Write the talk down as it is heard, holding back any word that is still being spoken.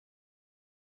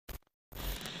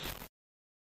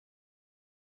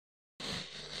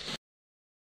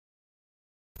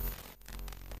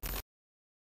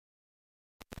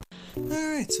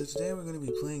Alright, so today we're going to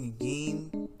be playing a game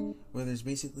where there's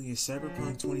basically a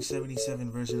Cyberpunk 2077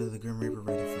 version of the Grim Reaper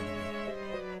right in front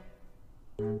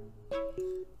of me.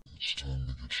 It's time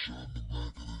to get shot in the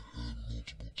back of the head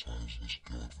multiple times in this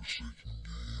godforsaken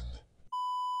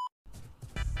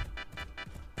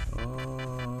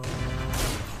game.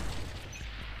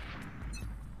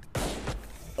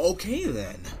 Okay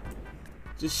then.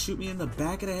 Just shoot me in the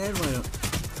back of the head right up.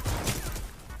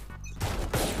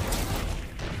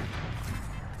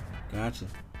 Gotcha.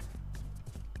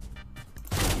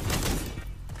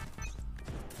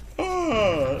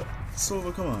 Oh,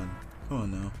 Silva, come on. Come on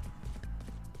now.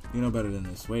 You know better than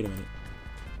this. Wait a minute.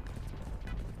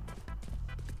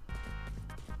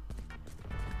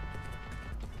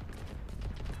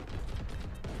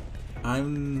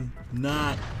 I'm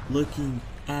not looking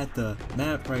at the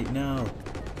map right now.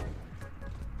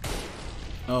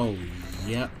 Oh,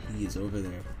 yep, he is over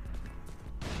there.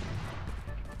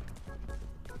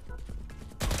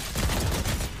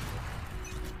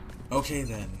 Okay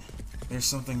then, there's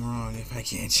something wrong if I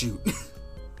can't shoot.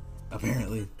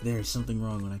 Apparently, there's something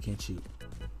wrong when I can't shoot.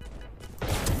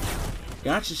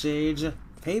 Gotcha, Sage.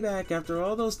 Payback after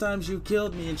all those times you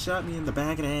killed me and shot me in the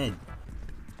back of the head.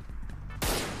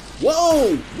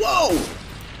 Whoa! Whoa!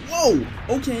 Whoa!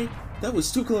 Okay, that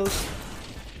was too close.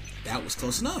 That was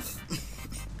close enough.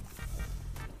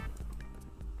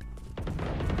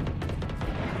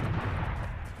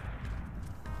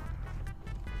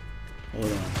 Hold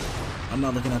on. I'm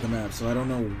not looking at the map, so I don't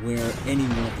know where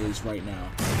anyone is right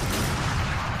now.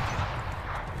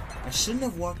 I shouldn't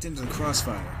have walked into the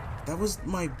crossfire. That was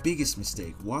my biggest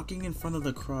mistake, walking in front of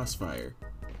the crossfire.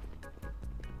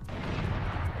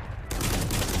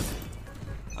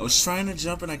 I was trying to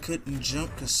jump and I couldn't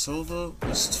jump because Sova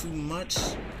was too much.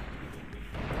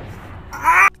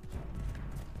 Ah!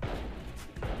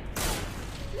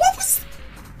 What was...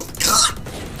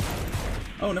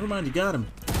 Oh, never mind, you got him.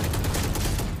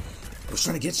 I was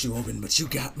trying to get you, Oben, but you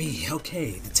got me.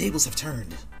 Okay, the tables have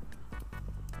turned.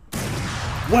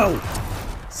 Whoa!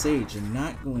 Sage, you're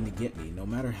not going to get me. No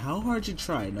matter how hard you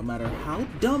try, no matter how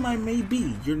dumb I may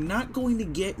be, you're not going to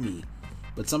get me.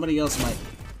 But somebody else might.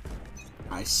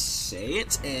 I say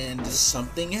it, and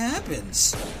something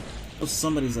happens. Oh,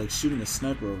 somebody's like shooting a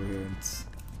sniper over here. And it's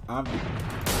obvious.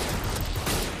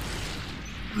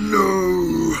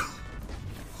 No!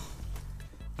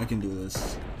 I can do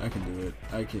this. I can do it.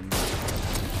 I can.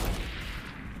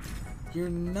 You're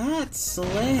not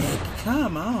slick.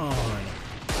 Come on.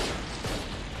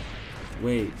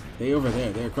 Wait, they over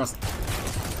there. They're across.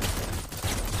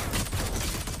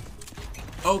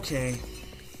 Okay.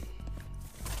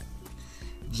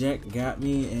 Jet got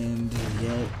me and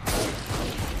yet.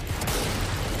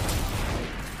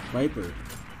 Viper.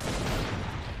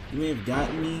 You may have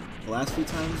gotten me the last few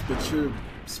times, but you're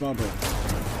small brain.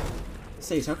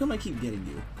 Sage, how come I keep getting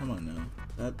you? Come on now.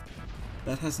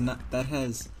 That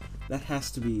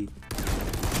has to be.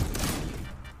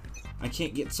 I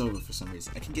can't get Sova for some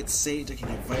reason. I can get Sage, I can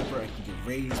get Viper, I can get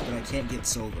Raze, but I can't get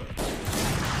Sova.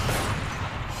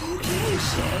 Okay,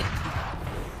 shit.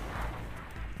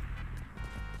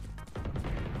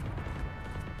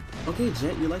 Okay,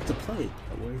 Jet, you like to play it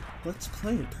that way. Let's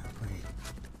play it that way.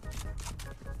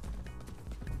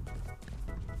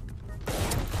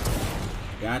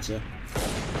 Gotcha.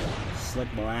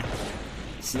 Slick boy.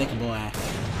 Slick boy.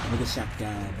 With a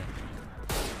shotgun.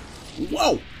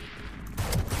 Whoa!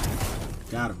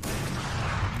 Got him.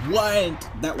 What?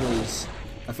 That was...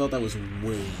 I felt that was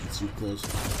way too close.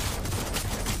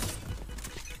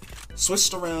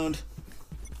 Switched around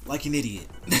like an idiot.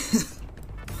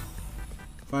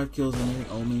 5 kills remaining.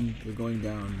 Omen, you're going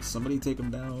down. Somebody take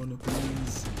him down,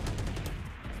 please.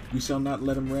 We shall not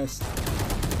let him rest.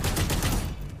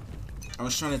 I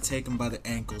was trying to take him by the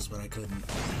ankles, but I couldn't.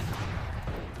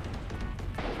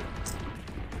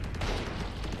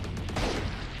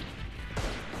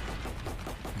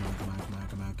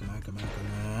 Come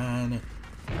on.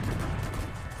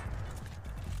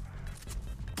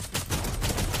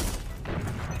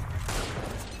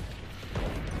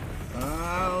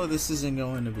 Oh, this isn't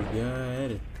going to be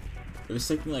good. It was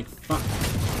taking like fuck.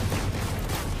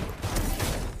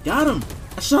 Got him!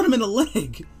 I shot him in the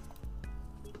leg!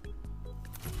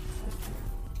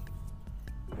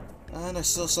 And I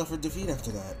still suffered defeat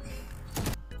after that.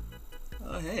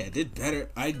 Oh, hey, I did better.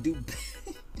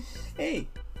 Hey,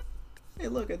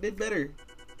 look, I did better.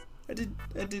 I did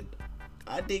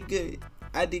good.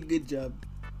 I did good job.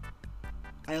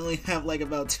 I only have like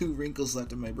about 2 wrinkles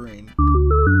left in my brain.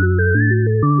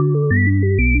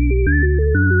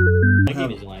 My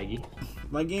game is laggy.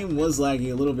 My game was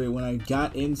laggy a little bit when I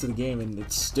got into the game, and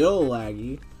it's still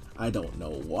laggy. I don't know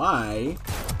why.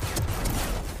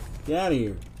 Get out of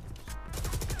here.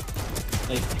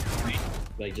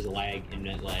 Like just lag and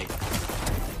then lag.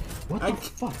 What the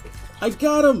fuck? I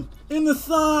got him in the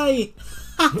thigh.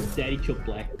 Daddy killed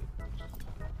Black.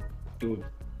 Dude,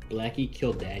 Blackie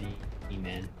killed Daddy,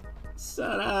 man.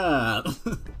 Shut up.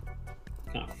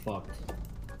 Kinda fucked.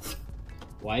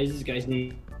 Why is this guy's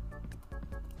name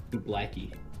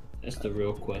Blackie? That's the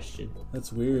real question.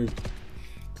 That's weird.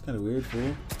 It's kind of weird,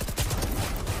 fool.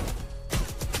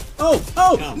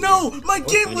 Oh, no! My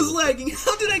game was lagging!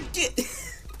 How did I get...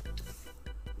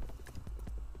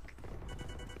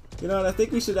 You know what, I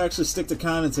think we should actually stick to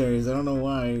commentaries. I don't know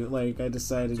why, like, I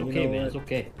decided, it's okay, you know man, what? it's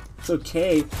okay. It's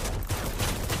okay.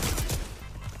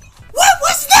 What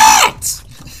was that?!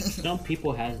 Some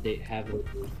people have it,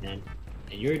 man.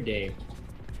 And your day.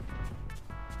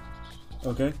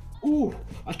 Okay. Ooh,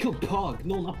 I killed Pog.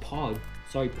 No, not Pog.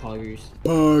 Sorry, Poggers.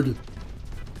 Pog.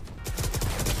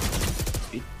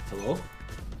 Hello?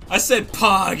 I said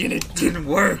Pog and it didn't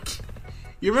work.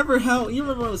 You remember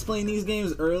when I was playing these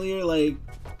games earlier? Like,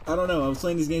 I don't know, I was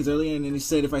playing these games earlier and then you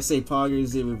said if I say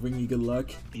Poggers, it would bring you good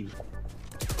luck.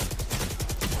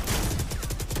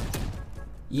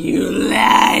 You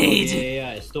lied!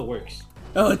 Yeah, it still works.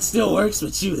 Oh, it still works,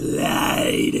 but you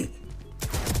lied.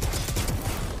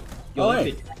 Yo, oh,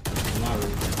 hey. I'm not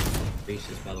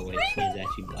racist, by the way. This man's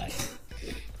actually black.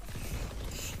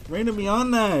 Raina be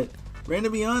on that.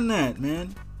 Raina be on that,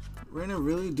 man. Raina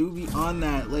really do be on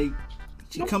that. Like,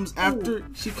 she comes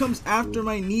after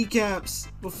my kneecaps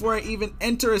before I even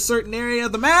enter a certain area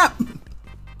of the map.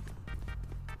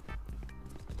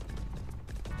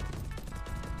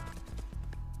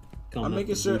 I'm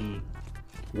making sure. Booty.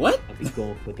 What? I'll be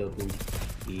going for the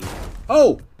booty.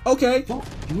 Oh, okay. Fuck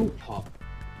you, Pop.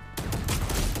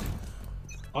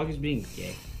 Pog is being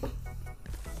gay.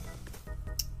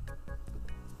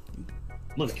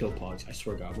 I'm gonna kill Pogs. I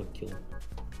swear to God, I'm gonna kill him.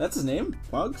 That's his name?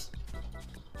 Pogs?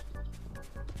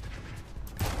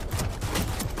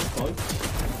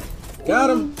 Pogs? Got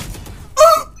him!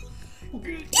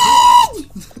 Okay.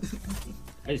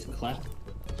 I just clapped.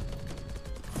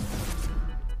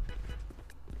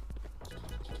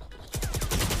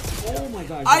 Oh my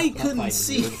God! I couldn't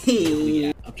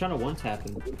see. I'm trying to one-tap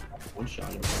him.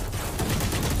 One-shot him.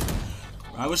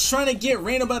 I was trying to get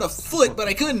Raina by the foot, but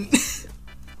I couldn't.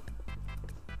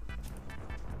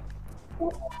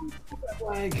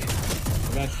 I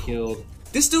got killed.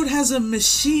 This dude has a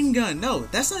machine gun. No,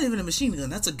 that's not even a machine gun.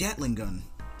 That's a Gatling gun.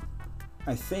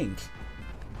 I think.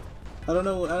 I don't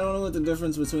know what the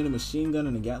difference between a machine gun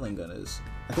and a Gatling gun is.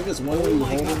 I think it's one where you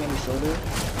hold him on the shoulder.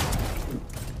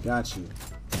 Got you.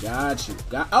 Got you.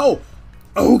 Oh!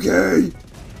 Okay!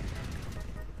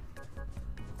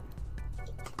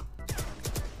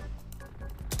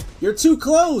 You're too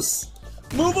close!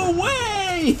 Move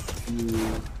away!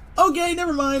 Okay,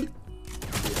 never mind.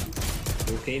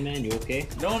 You okay, man? You okay?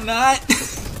 No, I'm not.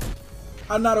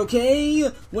 I'm not okay.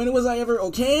 When was I ever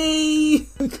okay?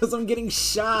 Because I'm getting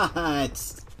shot.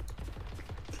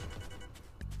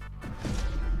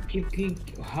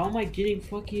 How am I getting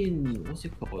fucking... What's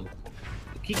it called?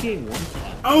 I keep getting one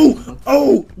tap. Oh!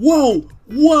 Oh! Whoa!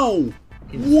 Whoa!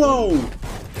 Whoa!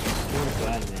 So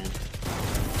bad, man.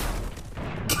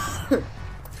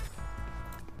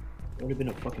 Would have been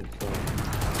a fucking pro.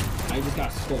 I just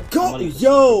got scoped. Go!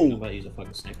 Yo! I'm about to use a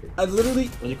fucking sniper. I literally...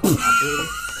 What's it called?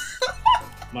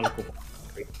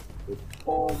 Operator?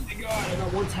 Oh my God! I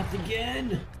got one tapped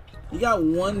again! You got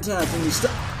one tap and you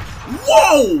stop.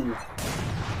 Whoa!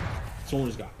 Someone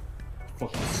just got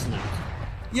fucking sniped.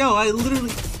 Yo, I literally...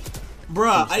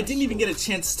 Bruh, I didn't even get a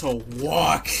chance to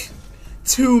walk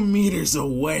 2 meters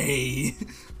away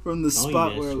from the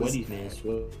spot where it was... Sweaties, man.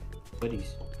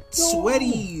 Sweaties.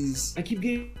 Sweaties! I keep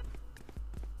getting...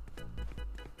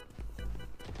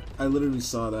 I literally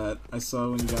saw that. I saw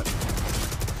when he got...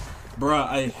 Bruh,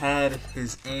 I had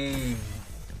his aim.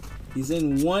 He's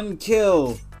in 1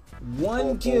 kill.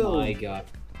 1 kill. Oh my God.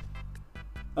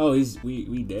 Oh,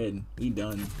 we dead. We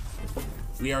done.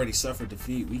 We already suffered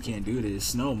defeat. We can't do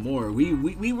this no more. We're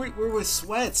with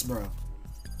sweats, bro.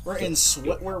 We're in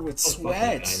sweat. We're with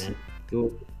sweats.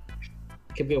 Dude,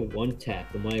 I kept getting one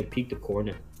tap, and when I peeked the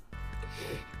corner,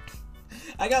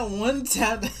 I got one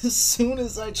tap as soon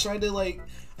as I tried to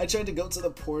go to the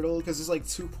portal because there's like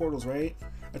 2 portals, right?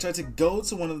 I tried to go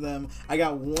to one of them. I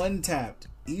got one tapped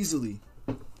easily.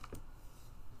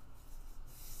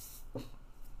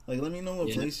 Like, let me know what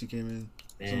place you came in.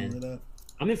 Man. Something like that.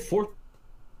 I'm in 4th.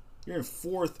 You're in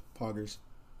 4th, Poggers.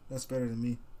 That's better than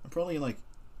me. I'm probably in like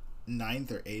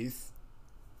 9th or 8th.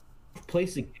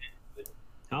 Place again.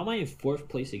 How am I in 4th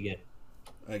place again?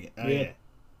 Okay. Yeah.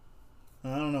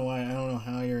 I don't know why. I don't know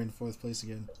how you're in 4th place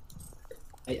again.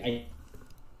 I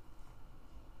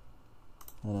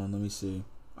Hold on, let me see.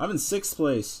 I'm in 6th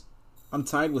place. I'm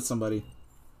tied with somebody.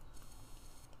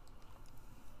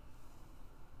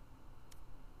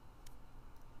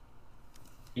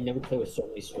 never played with so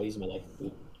many sweaties in my life.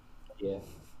 Yeah.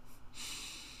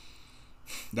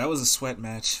 That was a sweat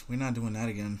match. We're not doing that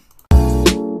again.